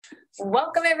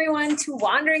Welcome everyone to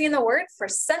Wandering in the Word for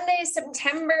Sunday,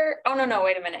 September. Oh, no,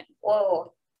 wait a minute.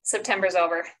 Whoa, September's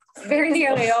over. Very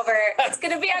nearly over. It's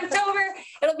going to be October.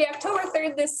 It'll be October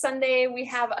 3rd this Sunday. We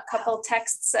have a couple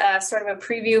texts, sort of a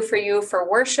preview for you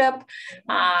for worship.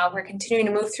 We're continuing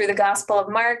to move through the Gospel of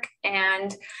Mark.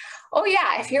 And oh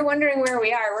yeah, if you're wondering where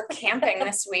we are, we're camping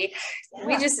this week. Yeah.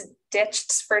 We just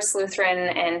ditched First Lutheran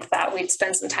and thought we'd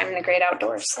spend some time in the great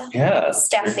outdoors. Yeah.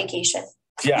 Staff vacation.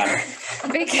 Yeah.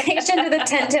 Vacation to the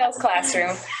 10 Tails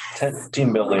classroom.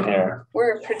 Team building here.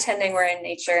 We're pretending we're in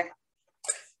nature.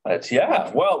 But it is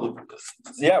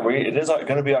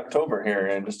going to be October here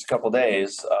in just a couple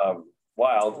days.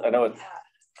 Wild. I know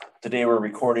today we're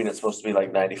recording, it's supposed to be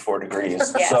like 94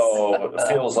 degrees. Yes. So it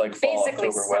feels like fall, basically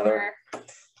October summer weather.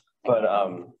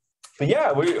 But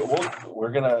yeah,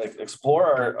 we're going to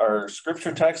explore our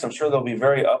scripture text. I'm sure they'll be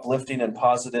very uplifting and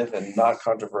positive and not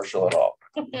controversial at all.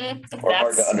 Or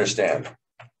hard to understand.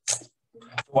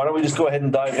 Why don't we just go ahead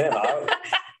and dive in?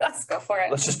 Let's go for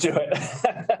it. Let's just do it.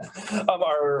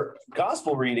 Our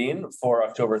gospel reading for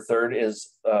October 3rd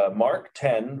is Mark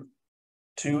 10,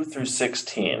 2 through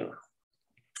 16.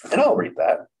 And I'll read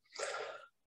that.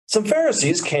 Some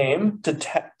Pharisees came Some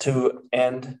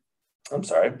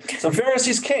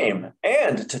Pharisees came,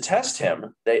 and to test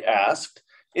him, they asked,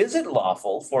 "Is it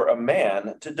lawful for a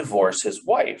man to divorce his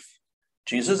wife?"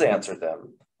 Jesus answered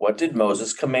them, "What did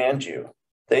Moses command you?"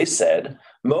 They said,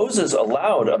 "Moses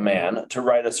allowed a man to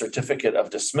write a certificate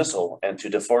of dismissal and to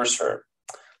divorce her."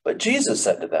 But Jesus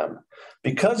said to them,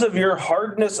 "Because of your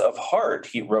hardness of heart,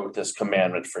 he wrote this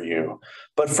commandment for you.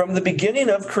 But from the beginning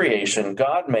of creation,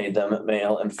 God made them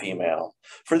male and female.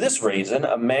 For this reason,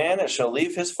 a man shall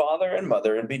leave his father and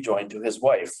mother and be joined to his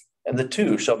wife, and the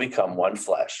two shall become one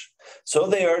flesh. So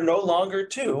they are no longer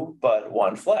two, but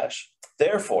one flesh.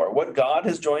 Therefore, what God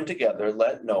has joined together,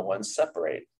 let no one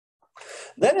separate."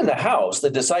 Then in the house,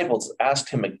 the disciples asked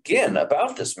him again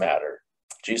about this matter.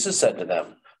 Jesus said to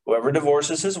them, "Whoever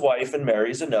divorces his wife and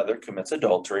marries another commits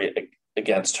adultery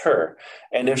against her.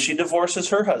 And if she divorces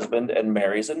her husband and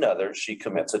marries another, she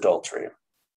commits adultery."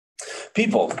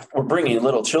 People were bringing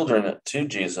little children to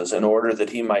Jesus in order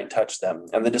that he might touch them,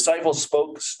 and the disciples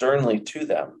spoke sternly to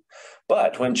them.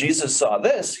 But when Jesus saw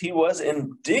this, he was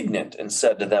indignant and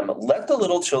said to them, "Let the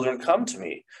little children come to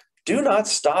me. Do not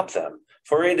stop them,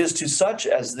 for it is to such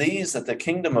as these that the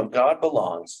kingdom of God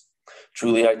belongs.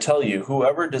 Truly, I tell you,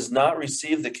 whoever does not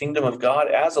receive the kingdom of God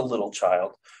as a little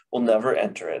child will never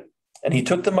enter it." And he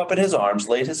took them up in his arms,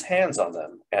 laid his hands on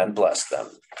them, and blessed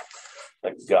them.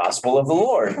 The gospel of the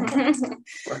Lord.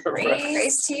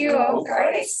 Praise to you, O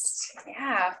Christ.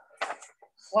 Yeah.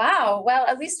 Wow. Well,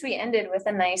 at least we ended with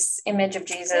a nice image of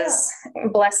Jesus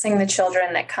blessing the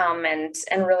children that come and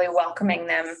really welcoming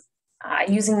them.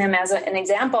 Using them as an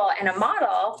example and a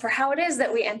model for how it is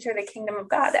that we enter the kingdom of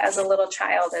God as a little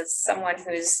child, as someone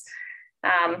who's,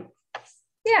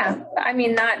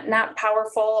 not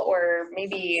powerful or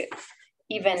maybe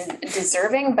even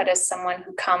deserving, but as someone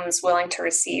who comes willing to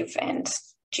receive and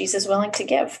Jesus willing to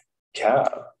give. Yeah.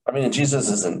 I mean, Jesus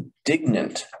is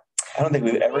indignant. I don't think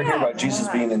we've ever heard about Jesus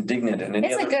being indignant in any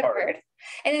other part. It's a good word.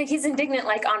 And he's indignant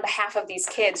like on behalf of these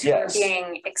kids who are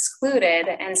being excluded.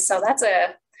 And so that's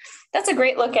a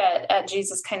great look at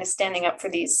Jesus kind of standing up for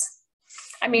these.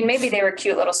 I mean, maybe they were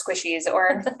cute little squishies,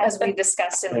 or as we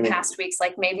discussed in the past weeks,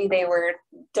 like maybe they were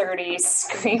dirty,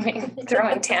 screaming,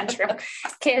 throwing tantrum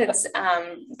kids.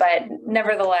 But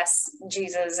nevertheless,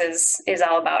 Jesus is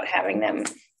all about having them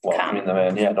welcoming them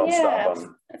in. Yeah, don't stop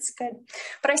them. That's good.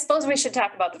 But I suppose we should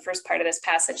talk about the first part of this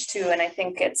passage too. And I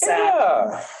think it's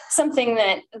something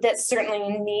that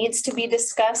certainly needs to be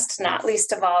discussed, not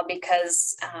least of all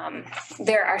because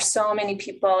there are so many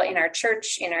people in our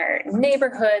church, in our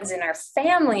neighborhoods, in our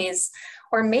families,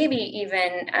 or maybe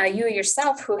even you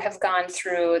yourself who have gone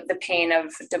through the pain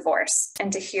of divorce.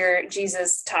 And to hear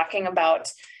Jesus talking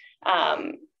about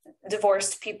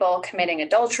divorced people committing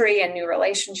adultery and new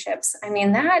relationships. I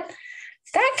mean, that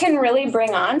can really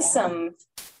bring on some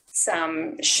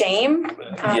shame,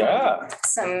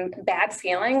 some bad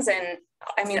feelings. And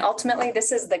I mean, ultimately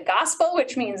this is the gospel,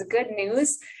 which means good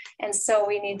news. And so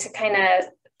we need to kind of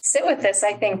sit with this,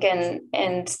 I think,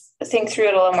 and think through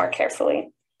it a little more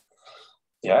carefully.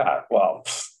 Yeah. Well,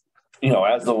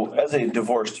 as a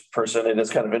divorced person, it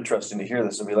is kind of interesting to hear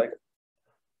this and be like,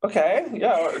 okay,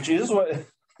 yeah, Jesus, what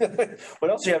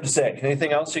else do you have to say?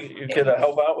 Anything else you could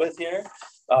help out with here?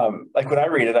 Like when I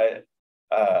read it,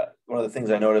 one of the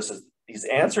things I notice is he's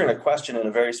answering a question in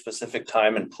a very specific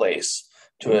time and place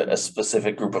to a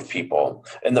specific group of people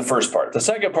in the first part. The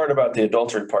second part about the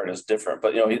adultery part is different,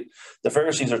 but the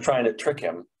Pharisees are trying to trick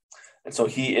him. And so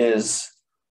he is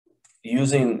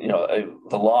using,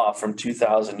 the law from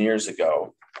 2,000 years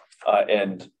ago,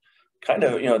 and kind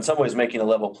of, in some ways making a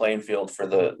level playing field for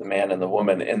the man and the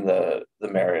woman in the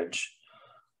marriage.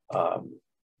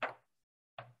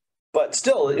 But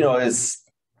still, is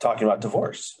talking about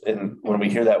divorce. And when we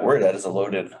hear that word, that is a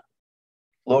loaded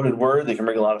word. They can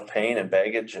bring a lot of pain and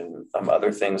baggage and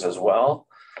other things as well.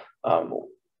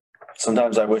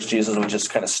 Sometimes I wish Jesus would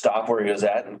just kind of stop where he was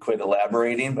at and quit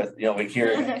elaborating. But, we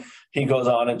hear he goes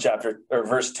on in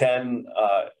verse 10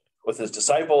 with his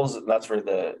disciples. And that's where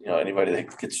anybody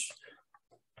that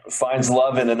finds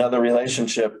love in another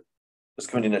relationship is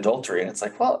committing adultery. And it's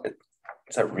like, well,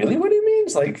 is that really what he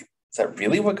means? Like, is that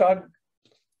really what God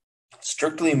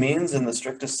strictly means in the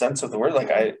strictest sense of the word?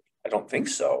 Like, I don't think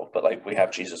so. But like, we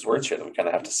have Jesus' words here that we kind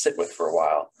of have to sit with for a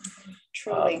while.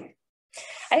 Truly.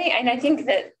 I think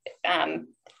that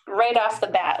right off the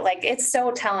bat, like, it's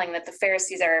so telling that the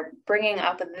Pharisees are bringing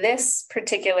up this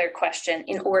particular question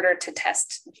in order to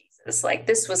test Jesus. Like,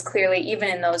 this was clearly, even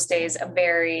in those days, a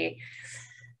very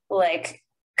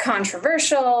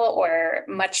controversial or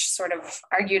much sort of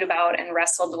argued about and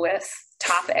wrestled with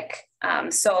topic.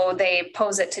 So they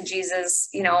pose it to Jesus,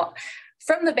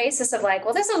 from the basis of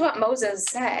well, this is what Moses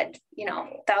said,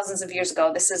 thousands of years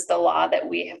ago. This is the law that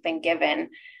we have been given.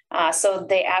 So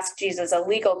they ask Jesus a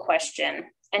legal question,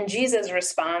 and Jesus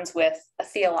responds with a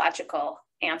theological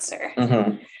answer.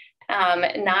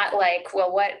 Mm-hmm. Not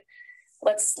well,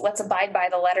 let's abide by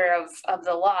the letter of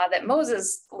the law that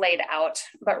Moses laid out,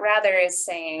 but rather is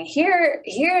saying,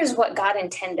 here's what God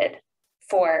intended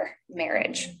for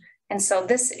marriage. And so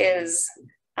this is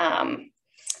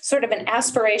sort of an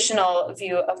aspirational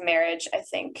view of marriage, I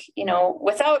think,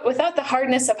 without the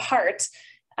hardness of heart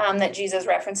that Jesus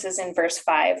references in verse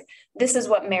 5. This is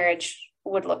what marriage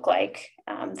would look like,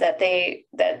 that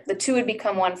the two would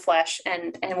become one flesh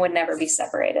and would never be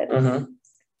separated. Mm-hmm.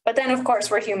 But then, of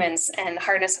course, we're humans, and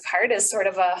hardness of heart is sort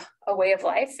of a way of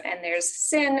life, and there's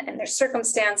sin, and there's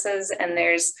circumstances, and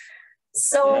there's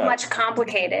so much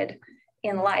complicated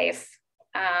in life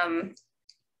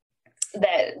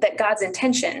that God's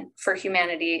intention for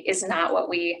humanity is not what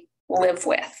we live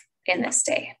with in this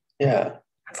day. Yeah.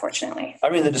 Unfortunately. I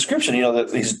mean, the description,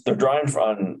 they're drawing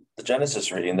from the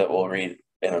Genesis reading that we'll read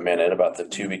in a minute about the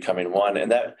two becoming one.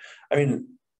 And that,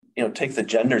 take the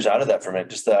genders out of that for a minute,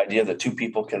 just the idea that two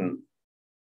people can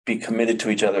be committed to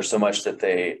each other so much that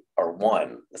they are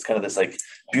one. It's kind of this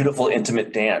beautiful,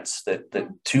 intimate dance that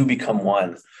two become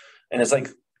one. And it's I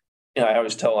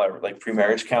always tell our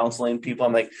pre-marriage counseling people,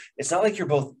 I'm like, it's not like you're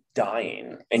both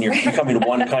dying and you're becoming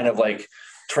one kind of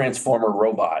transformer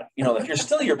robot. You're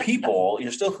still your people,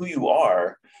 you're still who you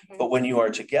are, but when you are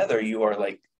together, you are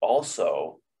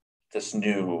also this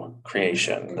new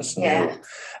creation, this new,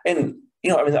 and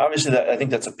obviously that I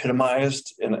think that's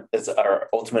epitomized in as our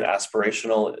ultimate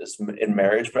aspirational is in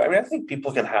marriage. But I think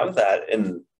people can have that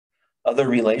in other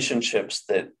relationships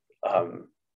that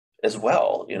as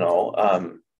well,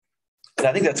 and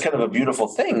I think that's kind of a beautiful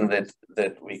thing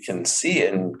that we can see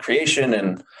in creation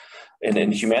and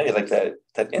in humanity,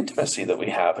 that intimacy that we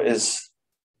have is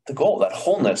the goal, that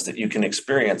wholeness that you can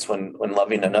experience when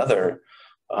loving another,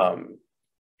 and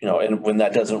when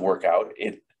that doesn't work out,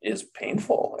 it is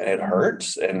painful and it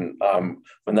hurts. And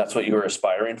when that's what you were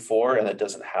aspiring for and it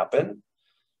doesn't happen,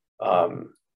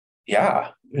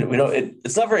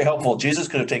 it's not very helpful. Jesus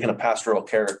could have taken a pastoral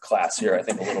care class here, I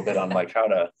think, a little bit on how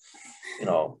to,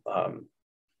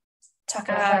 talk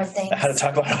about hard things. How to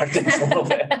talk about hard things a little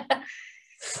bit.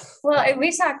 Well,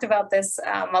 we talked about this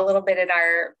a little bit in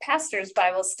our pastor's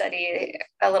Bible study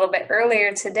a little bit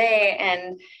earlier today.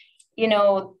 And,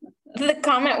 the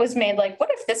comment was made what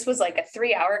if this was a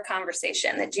 3-hour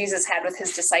conversation that Jesus had with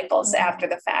his disciples after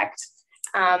the fact?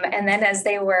 And then as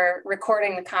they were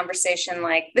recording the conversation,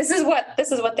 this is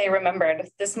what they remembered,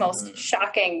 this most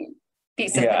shocking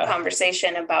piece of the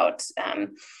conversation about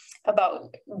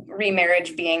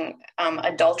remarriage being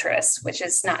adulterous, which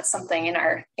is not something in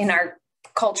our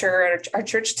culture or our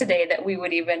church today that we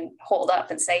would even hold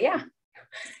up and say,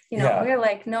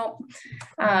 we're no.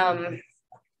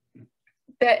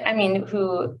 But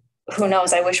who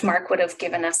knows? I wish Mark would have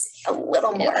given us a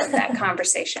little more of that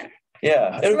conversation.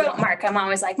 Yeah. Throughout Mark, I'm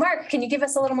always Mark, can you give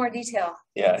us a little more detail?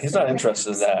 Yeah, he's not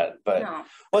interested in that. But no.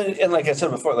 Well, and like I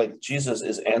said before, Jesus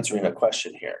is answering a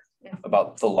question here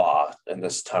about the law in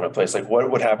this time and place. What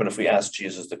would happen if we asked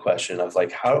Jesus the question of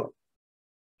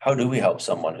how do we help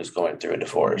someone who's going through a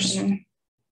divorce? Mm-hmm.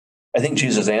 I think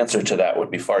Jesus' answer to that would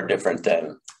be far different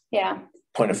than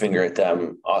point a finger at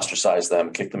them, ostracize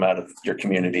them, kick them out of your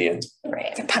community, and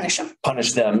punish them.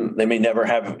 Punish them. They may never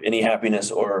have any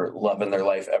happiness or love in their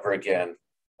life ever again.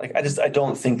 Like, I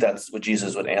don't think that's what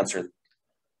Jesus would answer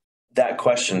that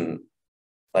question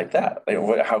like that.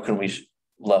 Like, how can we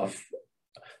love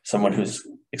someone who's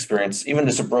experienced even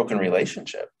just a broken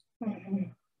relationship?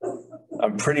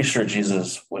 I'm pretty sure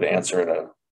Jesus would answer it a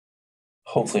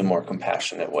hopefully more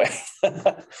compassionate way.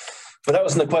 But that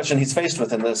wasn't the question he's faced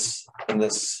with in this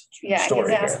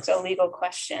story. He's asked a legal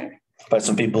question By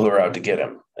some people who are out to get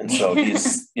him. And so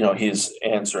he's, he's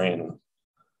answering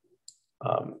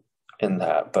in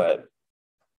that. But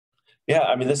yeah,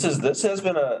 I mean, this has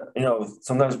been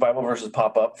sometimes Bible verses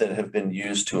pop up that have been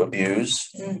used to abuse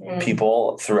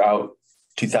people throughout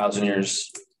 2,000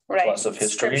 years plus of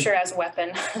history. Scripture as a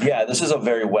weapon. Yeah, this is a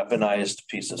very weaponized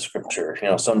piece of scripture.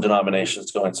 Some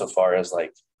denominations going so far as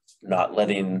like not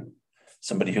letting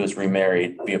somebody who is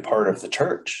remarried be a part of the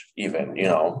church, even,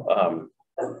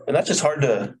 and that's just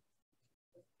hard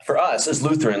for us as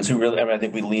Lutherans who really, I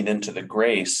think we lean into the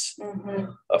grace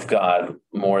of God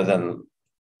more than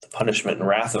the punishment and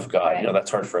wrath of God. Right. That's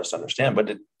hard for us to understand, but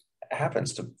it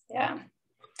happens to. Yeah.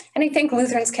 And I think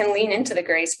Lutherans can lean into the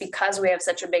grace because we have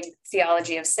such a big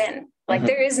theology of sin. Like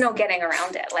there is no getting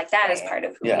around it. Like that is part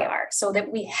of who we are, so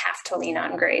that we have to lean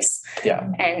on grace.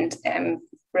 Yeah. And I'm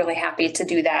really happy to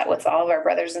do that with all of our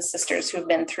brothers and sisters who've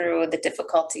been through the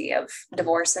difficulty of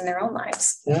divorce in their own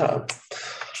lives. Yeah.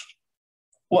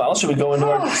 Well, should we go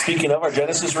into speaking of our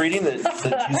Genesis reading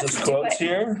that Jesus quotes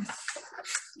here?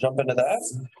 Jump into that.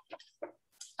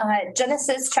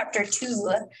 Genesis chapter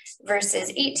 2,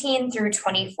 verses 18 through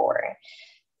 24.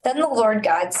 Then the Lord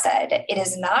God said, "It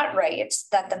is not right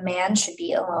that the man should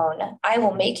be alone. I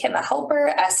will make him a helper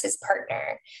as his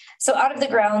partner." So out of the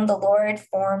ground the Lord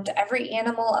formed every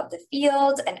animal of the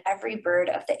field and every bird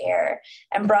of the air,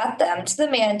 and brought them to the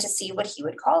man to see what he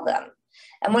would call them.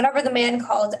 And whatever the man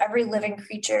called every living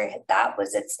creature, that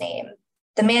was its name.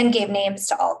 The man gave names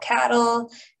to all cattle,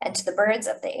 and to the birds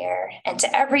of the air, and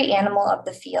to every animal of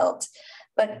the field.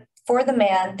 But for the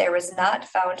man there was not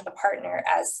found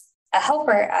a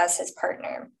helper as his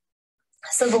partner.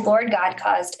 So the Lord God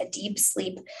caused a deep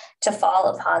sleep to fall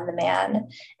upon the man,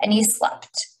 and he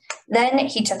slept. Then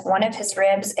he took one of his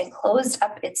ribs and closed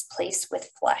up its place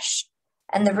with flesh.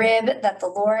 And the rib that the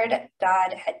Lord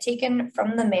God had taken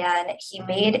from the man, he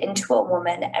made into a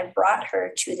woman and brought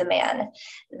her to the man.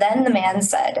 Then the man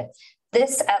said,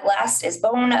 "This at last is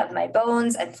bone of my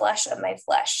bones and flesh of my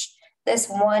flesh. This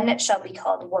one shall be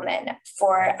called woman,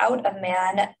 for out of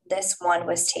man this one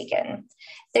was taken.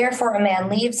 Therefore a man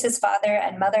leaves his father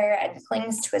and mother and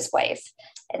clings to his wife,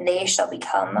 and they shall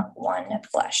become one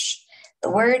flesh." The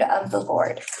word of the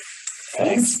Lord.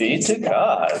 Thanks be to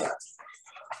God.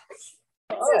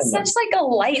 It's such like a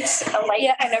light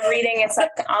kind of reading. It's like,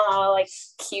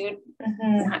 cute,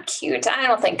 not cute. I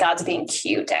don't think God's being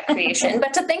cute at creation,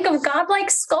 but to think of God like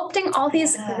sculpting all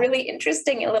these really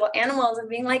interesting little animals and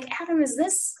being like, "Adam,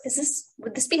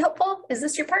 would this be helpful? Is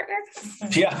this your partner?"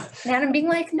 Yeah. And Adam being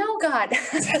like, "No, God,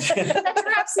 that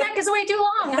giraffe's neck is way too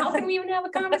long. How can we even have a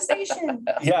conversation?"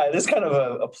 Yeah, it is kind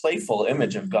of a playful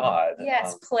image of God.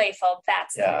 Yes, playful.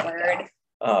 That's the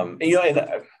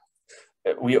word.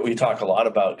 We talk a lot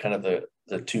about kind of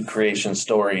the two creation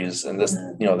stories, and this,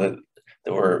 that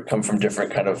were come from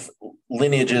different kind of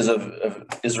lineages of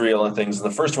Israel and things. And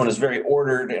the first one is very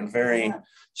ordered and very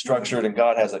structured, and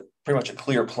God has pretty much a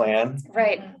clear plan.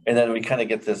 Right. And then we kind of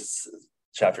get this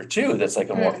chapter 2 that's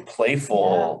like a more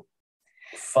playful,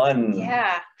 fun.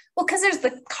 Yeah. Well, because there's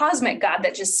the cosmic God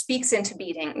that just speaks into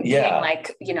being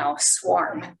like,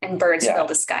 swarm and birds fill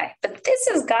the sky. But this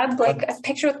is God like a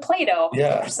picture with Play-Doh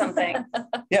or something.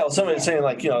 Yeah, well, somebody's saying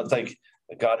like, it's like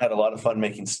God had a lot of fun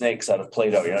making snakes out of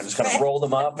Play-Doh, just kind of roll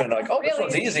them up and like, this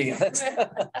one's easy. I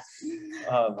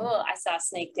saw a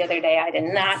snake the other day. I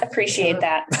did not appreciate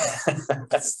that.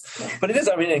 But it is,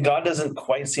 and God doesn't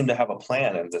quite seem to have a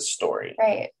plan in this story.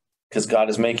 Right. Because God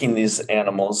is making these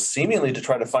animals seemingly to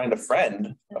try to find a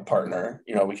friend, a partner.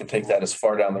 We can take that as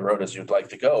far down the road as you'd like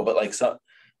to go, but like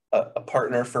a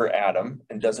partner for Adam,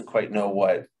 and doesn't quite know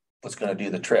what's going to do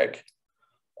the trick.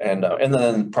 And then in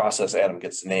the process, Adam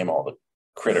gets to name all the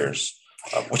critters,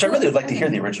 which I really would like to hear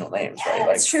the original names, right?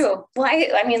 That's true. Well,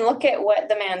 I mean, look at what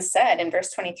the man said in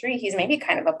verse 23. He's maybe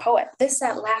kind of a poet. "This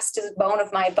at last is bone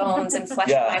of my bones and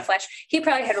flesh of my flesh." He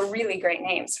probably had really great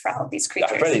names for all of these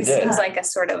creatures. I bet he did. Seems like a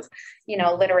sort of,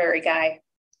 literary guy.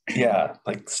 Yeah,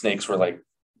 like snakes were like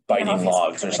biting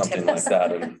logs or something like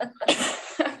that. And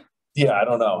yeah, I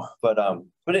don't know, but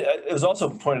it was also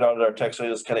pointed out in our text. So it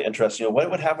was kind of interesting.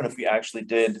 What would happen if we actually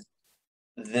did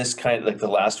this kind of like the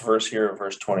last verse here,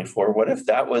 verse 24? What if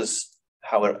that was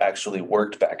how it actually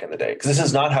worked back in the day? Because this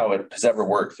is not how it has ever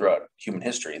worked throughout human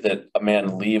history, that a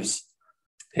man leaves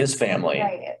his family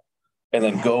and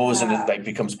then goes and it like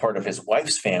becomes part of his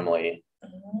wife's family.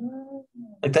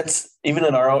 Like that's even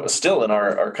in still in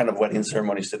our kind of wedding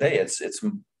ceremonies today, it's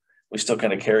we still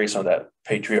kind of carry some of that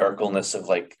patriarchalness of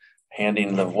like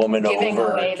handing the woman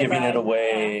over, giving it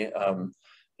away,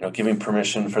 giving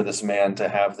permission for this man to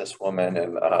have this woman.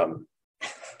 And,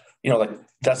 like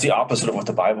that's the opposite of what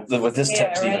what this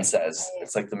text even says. Right.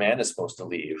 It's like the man is supposed to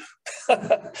leave.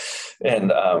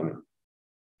 And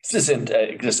it's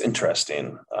just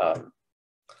interesting.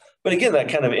 But again, that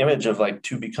kind of image of like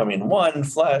two becoming one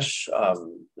flesh,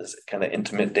 this kind of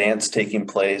intimate dance taking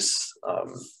place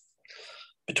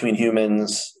between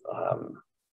humans.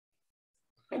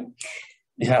 I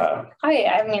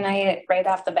right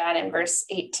off the bat in verse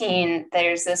 18,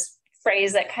 there's this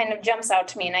phrase that kind of jumps out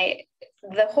to me.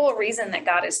 And the whole reason that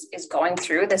God is going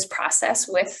through this process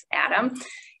with Adam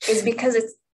is because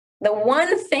it's the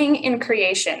one thing in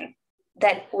creation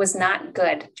that was not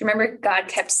good. Do you remember God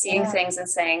kept seeing things and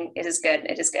saying, it is good,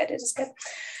 it is good, it is good.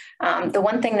 The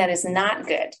one thing that is not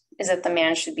good is that the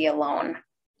man should be alone.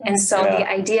 And so the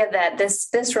idea that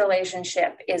this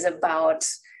relationship is about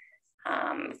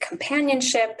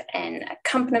companionship and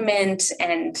accompaniment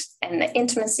and the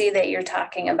intimacy that you're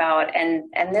talking about, and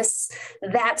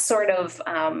that sort of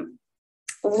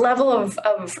level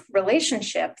of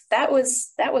relationship, that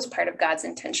was part of God's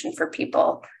intention for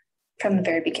people from the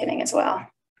very beginning as well.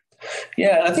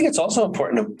 Yeah, and I think it's also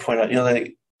important to point out,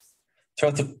 like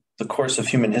throughout the course of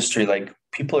human history, like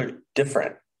people are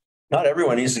different. Not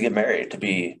everyone needs to get married to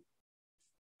be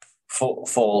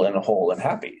full and whole and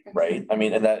happy, right? I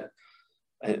mean, and that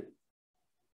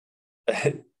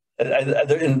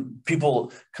and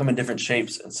people come in different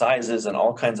shapes and sizes and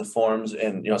all kinds of forms.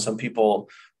 And, some people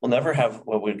will never have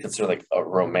what we'd consider like a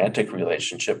romantic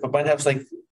relationship, but might have like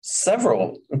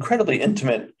several incredibly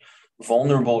intimate,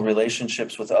 vulnerable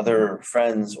relationships with other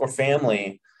friends or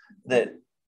family that,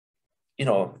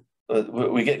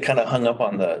 we get kind of hung up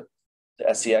on the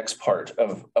sex part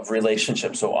of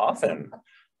relationships so often.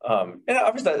 And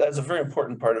obviously that's a very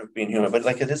important part of being human, but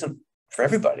like it isn't for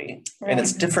everybody, and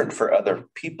it's different for other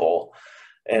people.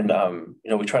 And,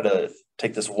 we try to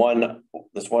take this one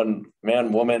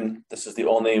man, woman, this is the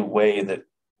only way that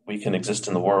we can exist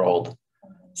in the world.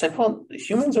 It's like, well,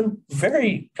 humans are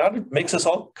God makes us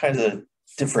all kinds of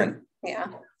different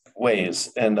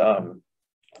ways. And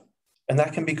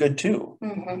that can be good too.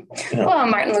 Mm-hmm. Well,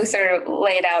 Martin Luther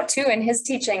laid out too in his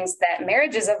teachings that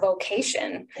marriage is a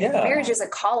vocation. Marriage is a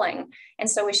calling. And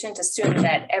so we shouldn't assume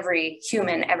that every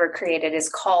human ever created is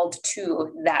called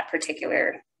to that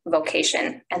particular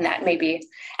vocation. And that maybe,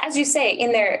 as you say,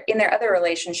 in their other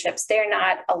relationships, they're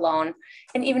not alone.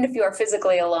 And even if you are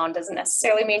physically alone, doesn't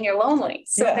necessarily mean you're lonely.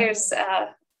 So there's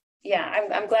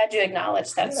I'm glad you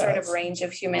acknowledged that sort of range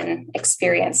of human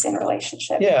experience in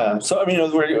relationship. Yeah. So, I mean,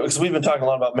 because we've been talking a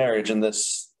lot about marriage in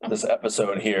this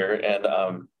episode here. And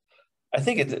I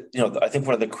think I think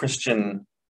one of the Christian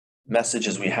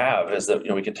messages we have is that,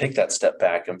 we can take that step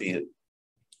back and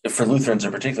for Lutherans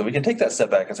in particular, we can take that step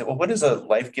back and say, well, what is a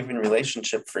life-giving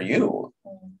relationship for you?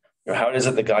 How is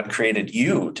it that God created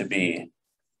you to be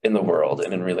in the world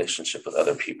and in relationship with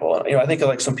other people? And, I think of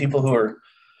like some people who are,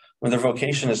 when their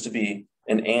vocation is to be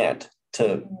an aunt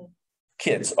to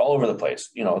kids all over the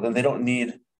place, then they don't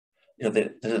need,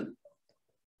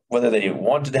 whether they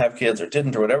wanted to have kids or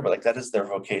didn't or whatever, like that is their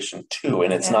vocation too.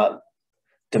 And it's not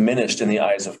diminished in the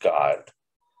eyes of God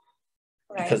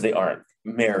because they aren't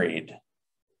married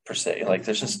per se. Like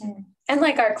there's just. And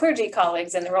like our clergy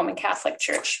colleagues in the Roman Catholic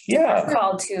Church are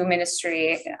called to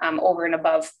ministry over and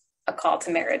above a call to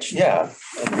marriage.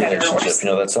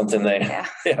 Relationship, that's something they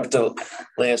have to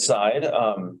lay aside.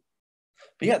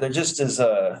 But there just is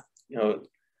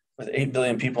with 8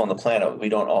 billion people on the planet, we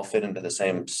don't all fit into the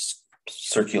same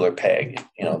circular peg.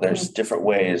 There's different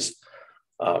ways.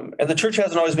 And the church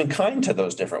hasn't always been kind to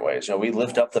those different ways. We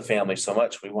lift up the family so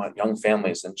much. We want young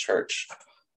families in church,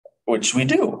 which we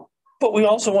do, but we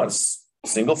also want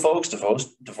single folks,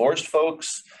 divorced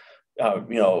folks,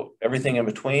 everything in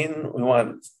between. We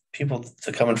want people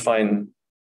to come and find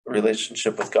a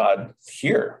relationship with God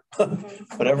here,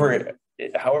 however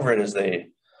it is they,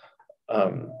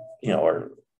 are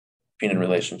being in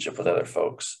relationship with other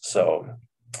folks. So.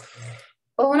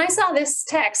 Well, when I saw this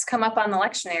text come up on the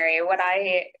lectionary, what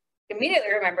I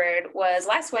immediately remembered was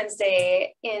last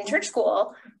Wednesday in church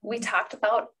school, we talked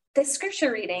about this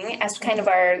scripture reading as kind of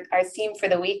our theme for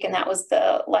the week. And that was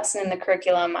the lesson in the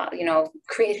curriculum,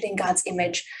 created in God's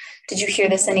image. Did you hear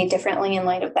this any differently in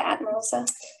light of that, Melissa?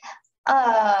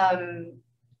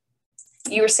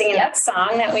 You were singing that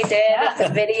song that we did, the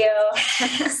video.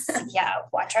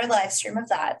 Watch our live stream of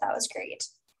that. That was great.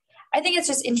 I think it's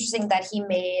just interesting that he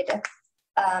made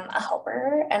a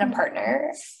helper and a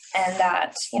partner, and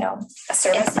that, A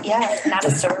servant. not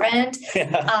a servant,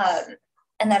 Yeah.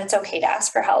 and that it's okay to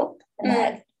ask for help, and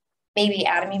that maybe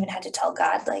Adam even had to tell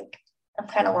God, like, I'm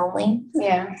kind of lonely.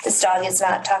 Yeah. This dog is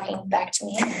not talking back to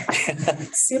me.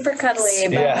 Super cuddly,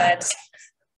 Yeah. but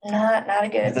Not a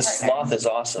good The partner. sloth is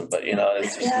awesome, but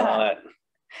it's just not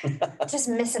Just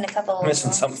missing a couple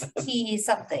missing something. key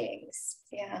somethings.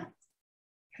 yeah.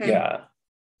 Yeah.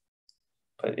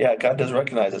 But yeah, God does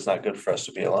recognize it's not good for us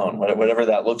to be alone. Whatever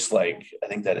that looks like, I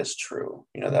think that is true.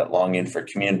 That longing for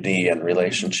community and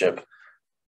relationship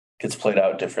gets played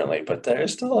out differently, but there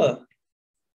is still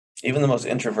even the most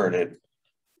introverted,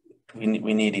 we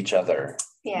need each other,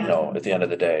 Yeah. at the end of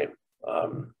the day.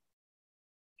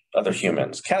 Other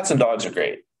humans. Cats and dogs are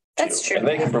great. That's too. true. And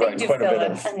they can provide do quite a fill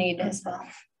bit of a need as well.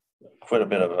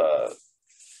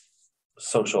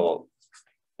 social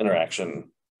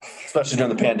interaction, especially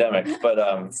during the pandemic. But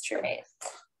That's true. Right.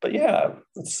 but yeah,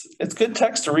 it's good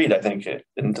text to read, I think,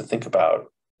 and to think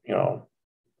about, Yeah,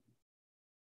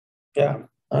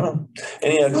 I don't know.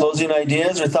 Any closing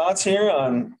ideas or thoughts here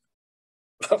on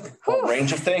a whole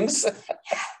range of things?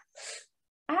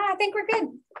 I think we're good.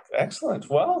 Excellent.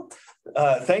 Well,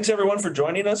 thanks everyone for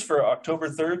joining us for October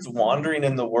 3rd's Wandering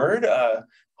in the Word.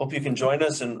 Hope you can join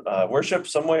us in worship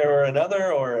some way or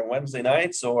another, or Wednesday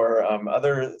nights, or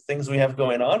other things we have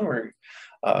going on. We're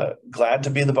glad to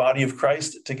be the body of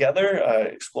Christ together,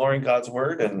 exploring God's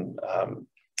Word and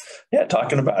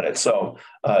talking about it. So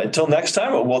until next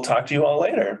time, we'll talk to you all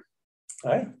later.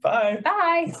 All right, bye.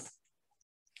 Bye.